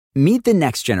Meet the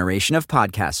next generation of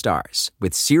podcast stars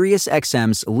with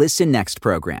SiriusXM's Listen Next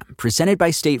program, presented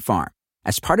by State Farm.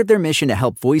 As part of their mission to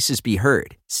help voices be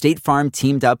heard, State Farm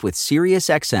teamed up with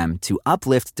SiriusXM to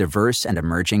uplift diverse and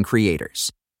emerging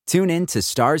creators. Tune in to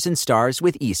Stars and Stars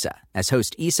with Issa, as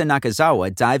host Issa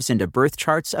Nakazawa dives into birth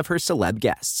charts of her celeb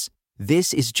guests.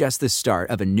 This is just the start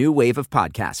of a new wave of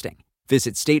podcasting.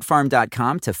 Visit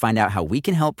statefarm.com to find out how we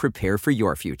can help prepare for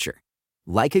your future.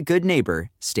 Like a good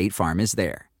neighbor, State Farm is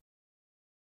there.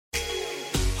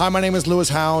 Hi, my name is Lewis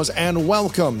Howes, and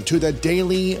welcome to the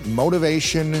Daily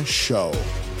Motivation Show.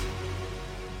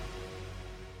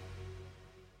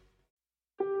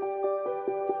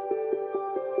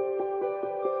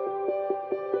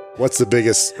 What's the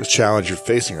biggest challenge you're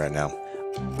facing right now?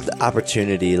 The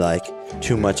opportunity, like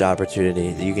too much opportunity.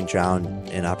 You can drown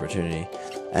in opportunity.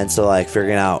 And so like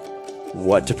figuring out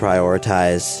what to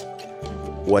prioritize,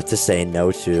 what to say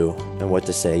no to, and what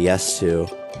to say yes to.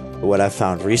 What I've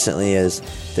found recently is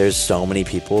there's so many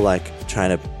people like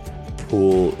trying to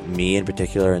pull me in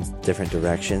particular in different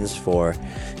directions for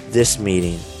this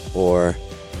meeting or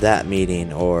that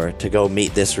meeting or to go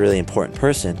meet this really important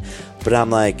person. But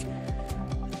I'm like,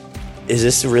 is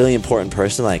this a really important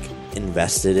person like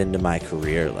invested into my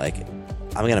career? Like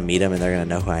I'm going to meet them and they're going to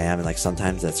know who I am. And like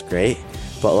sometimes that's great,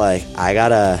 but like I got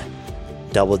to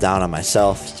double down on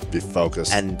myself. Be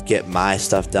focused. And get my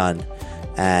stuff done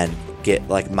and get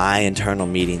like my internal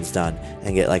meetings done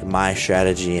and get like my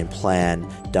strategy and plan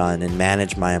done and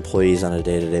manage my employees on a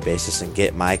day-to-day basis and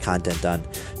get my content done.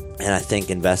 And I think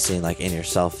investing like in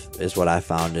yourself is what I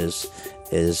found is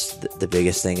the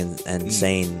biggest thing, and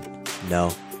saying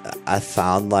no. I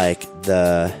found like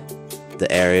the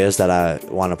areas that I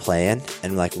want to play in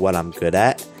and like what I'm good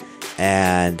at,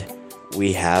 and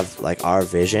we have like our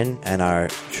vision and our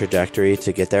trajectory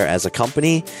to get there as a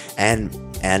company and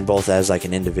both as like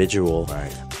an individual,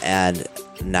 right. And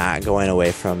not going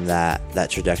away from that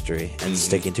trajectory and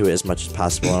sticking to it as much as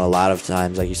possible. And a lot of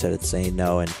times, like you said, it's saying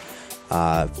no and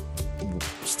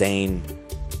staying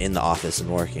in the office and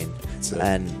working.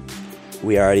 And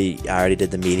I already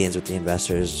did the meetings with the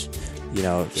investors, you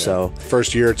know. Yeah. So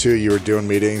first year or two, you were doing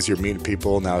meetings, you're meeting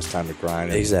people. Now it's time to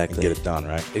grind and get it done,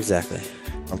 right? Exactly.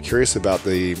 I'm curious about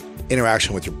the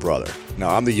interaction with your brother. Now,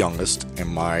 I'm the youngest in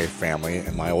my family,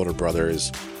 and my older brother is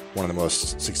one of the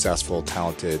most successful,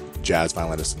 talented jazz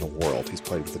violinists in the world. He's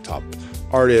played with the top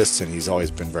artists, and he's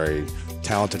always been very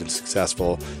talented and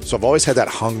successful. So I've always had that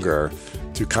hunger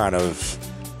to kind of,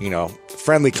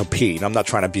 friendly compete. And I'm not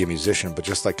trying to be a musician, but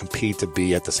just like compete to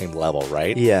be at the same level,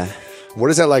 right? Yeah. What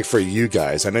is that like for you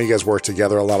guys? I know you guys work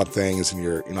together a lot of things, and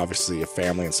you're obviously a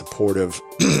family and supportive.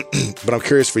 But I'm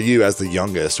curious for you as the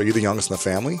youngest. Are you the youngest in the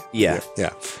family? Yeah. Yeah.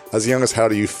 As the youngest, how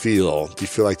do you feel? Do you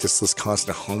feel like just this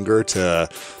constant hunger to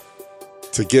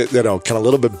get, kind of a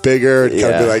little bit bigger and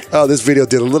kind of be like, oh, this video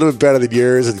did a little bit better than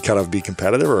yours, and kind of be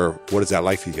competitive? Or what is that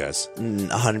like for you guys?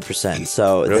 100%.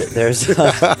 So really? There's,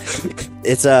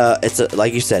 it's a,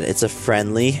 like you said, it's a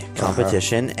friendly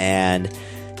competition, and,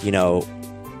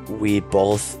 we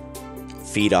both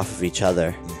feed off of each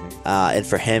other. And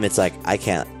for him, it's like, I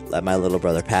can't let my little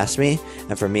brother pass me.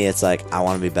 And for me, it's like, I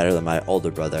want to be better than my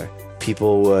older brother.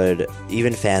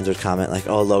 Even fans would comment like,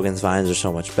 oh, Logan's vines are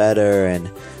so much better.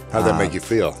 And how did that make you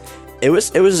feel? It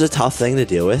was a tough thing to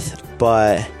deal with,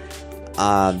 but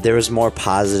there was more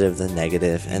positive than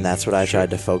negative. And that's what I tried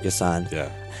to focus on. Yeah.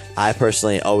 I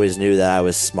personally always knew that I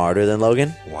was smarter than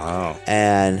Logan. Wow.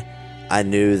 And I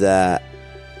knew that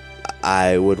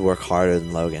I would work harder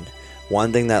than Logan.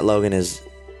 One thing that Logan is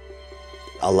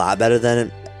a lot better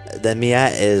than me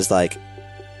at is like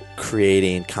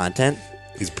creating content.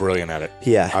 He's brilliant at it.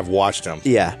 Yeah. I've watched him.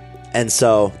 Yeah. And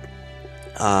so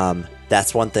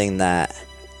that's one thing that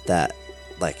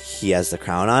like he has the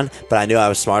crown on, but I knew I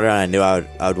was smarter and I knew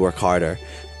I would work harder.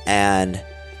 And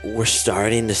we're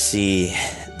starting to see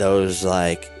those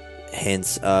like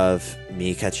hints of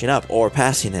me catching up or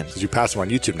passing him. Because you passed him on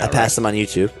YouTube now, I passed him on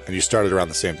YouTube. And you started around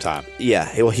the same time.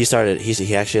 Yeah. Well, he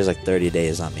actually has like 30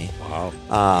 days on me. Wow.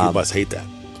 He must hate that.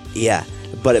 Yeah.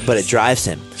 But it drives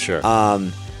him. Sure.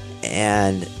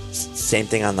 And same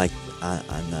thing on like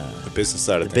on the business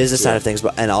side of things. Business side of things,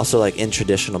 but and also like in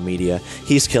traditional media,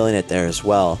 he's killing it there as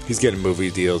well. He's getting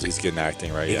movie deals. He's getting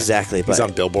acting, right? Exactly. Yeah. He's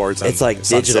on billboards. It's like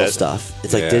digital stuff.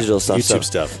 It's like digital stuff. YouTube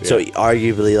stuff. Yeah. So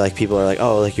arguably, like people are like,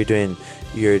 oh, like you're doing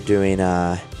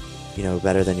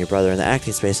better than your brother in the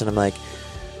acting space, and I'm like,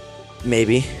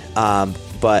 maybe,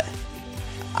 but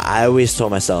I always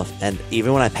told myself, and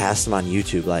even when I passed him on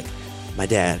YouTube, like my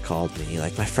dad called me,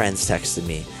 like my friends texted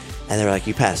me, and they were like,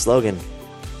 you passed Logan.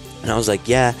 And I was like,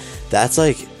 yeah, that's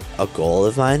like a goal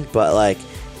of mine, but like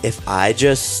if I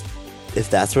just if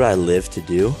that's what I live to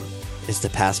do, is to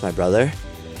pass my brother,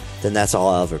 then that's all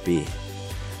I'll ever be.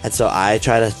 And so I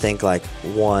try to think like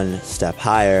one step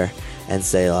higher and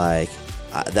say like,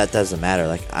 that doesn't matter.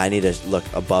 Like I need to look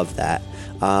above that.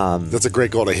 That's a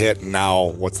great goal to hit.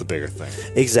 Now, what's the bigger thing?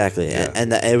 Exactly. Yeah.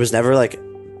 And it was never like,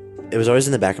 it was always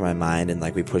in the back of my mind, and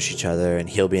like we push each other, and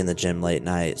he'll be in the gym late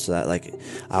night, so that like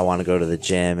I want to go to the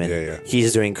gym, and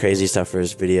he's doing crazy stuff for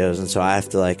his videos, and so I have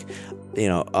to like, you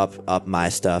know, up my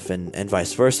stuff and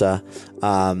vice versa.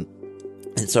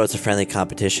 And so it's a friendly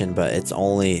competition, but it's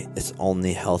only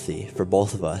healthy for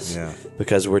both of us,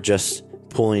 because we're just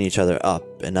pulling each other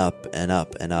up and up and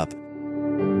up and up.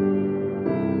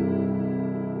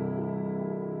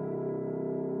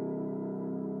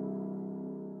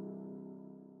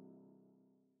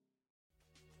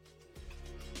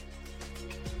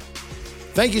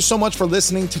 Thank you so much for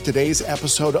listening to today's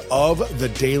episode of The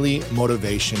Daily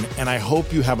Motivation, and I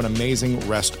hope you have an amazing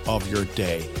rest of your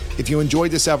day. If you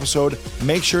enjoyed this episode,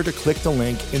 make sure to click the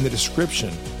link in the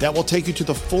description. That will take you to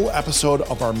the full episode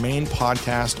of our main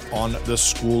podcast on the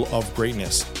School of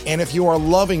Greatness. And if you are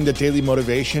loving The Daily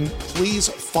Motivation, please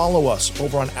follow us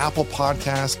over on Apple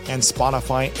Podcasts and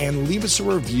Spotify, and leave us a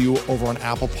review over on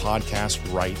Apple Podcasts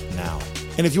right now.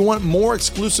 And if you want more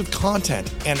exclusive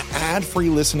content and ad-free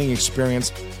listening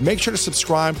experience, make sure to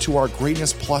subscribe to our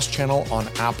Greatness Plus channel on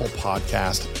Apple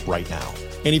Podcast right now.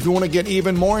 And if you want to get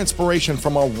even more inspiration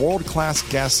from our world-class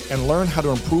guests and learn how to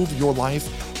improve your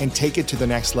life and take it to the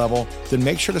next level, then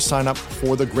make sure to sign up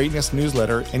for the Greatness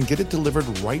newsletter and get it delivered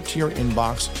right to your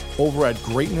inbox over at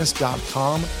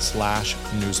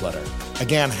greatness.com/newsletter.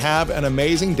 Again, have an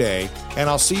amazing day, and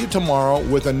I'll see you tomorrow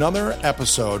with another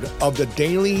episode of the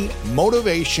Daily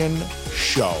Motivation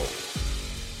Show.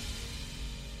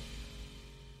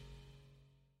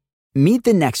 Meet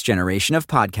the next generation of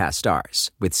podcast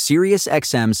stars with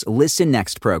SiriusXM's Listen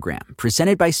Next program,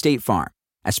 presented by State Farm.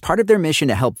 As part of their mission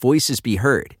to help voices be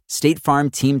heard, State Farm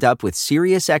teamed up with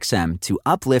SiriusXM to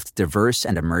uplift diverse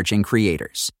and emerging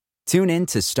creators. Tune in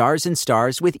to Stars and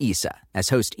Stars with Issa, as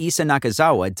host Issa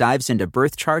Nakazawa dives into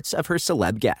birth charts of her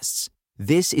celeb guests.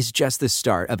 This is just the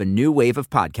start of a new wave of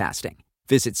podcasting.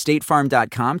 Visit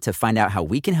statefarm.com to find out how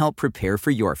we can help prepare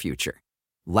for your future.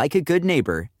 Like a good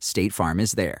neighbor, State Farm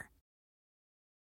is there.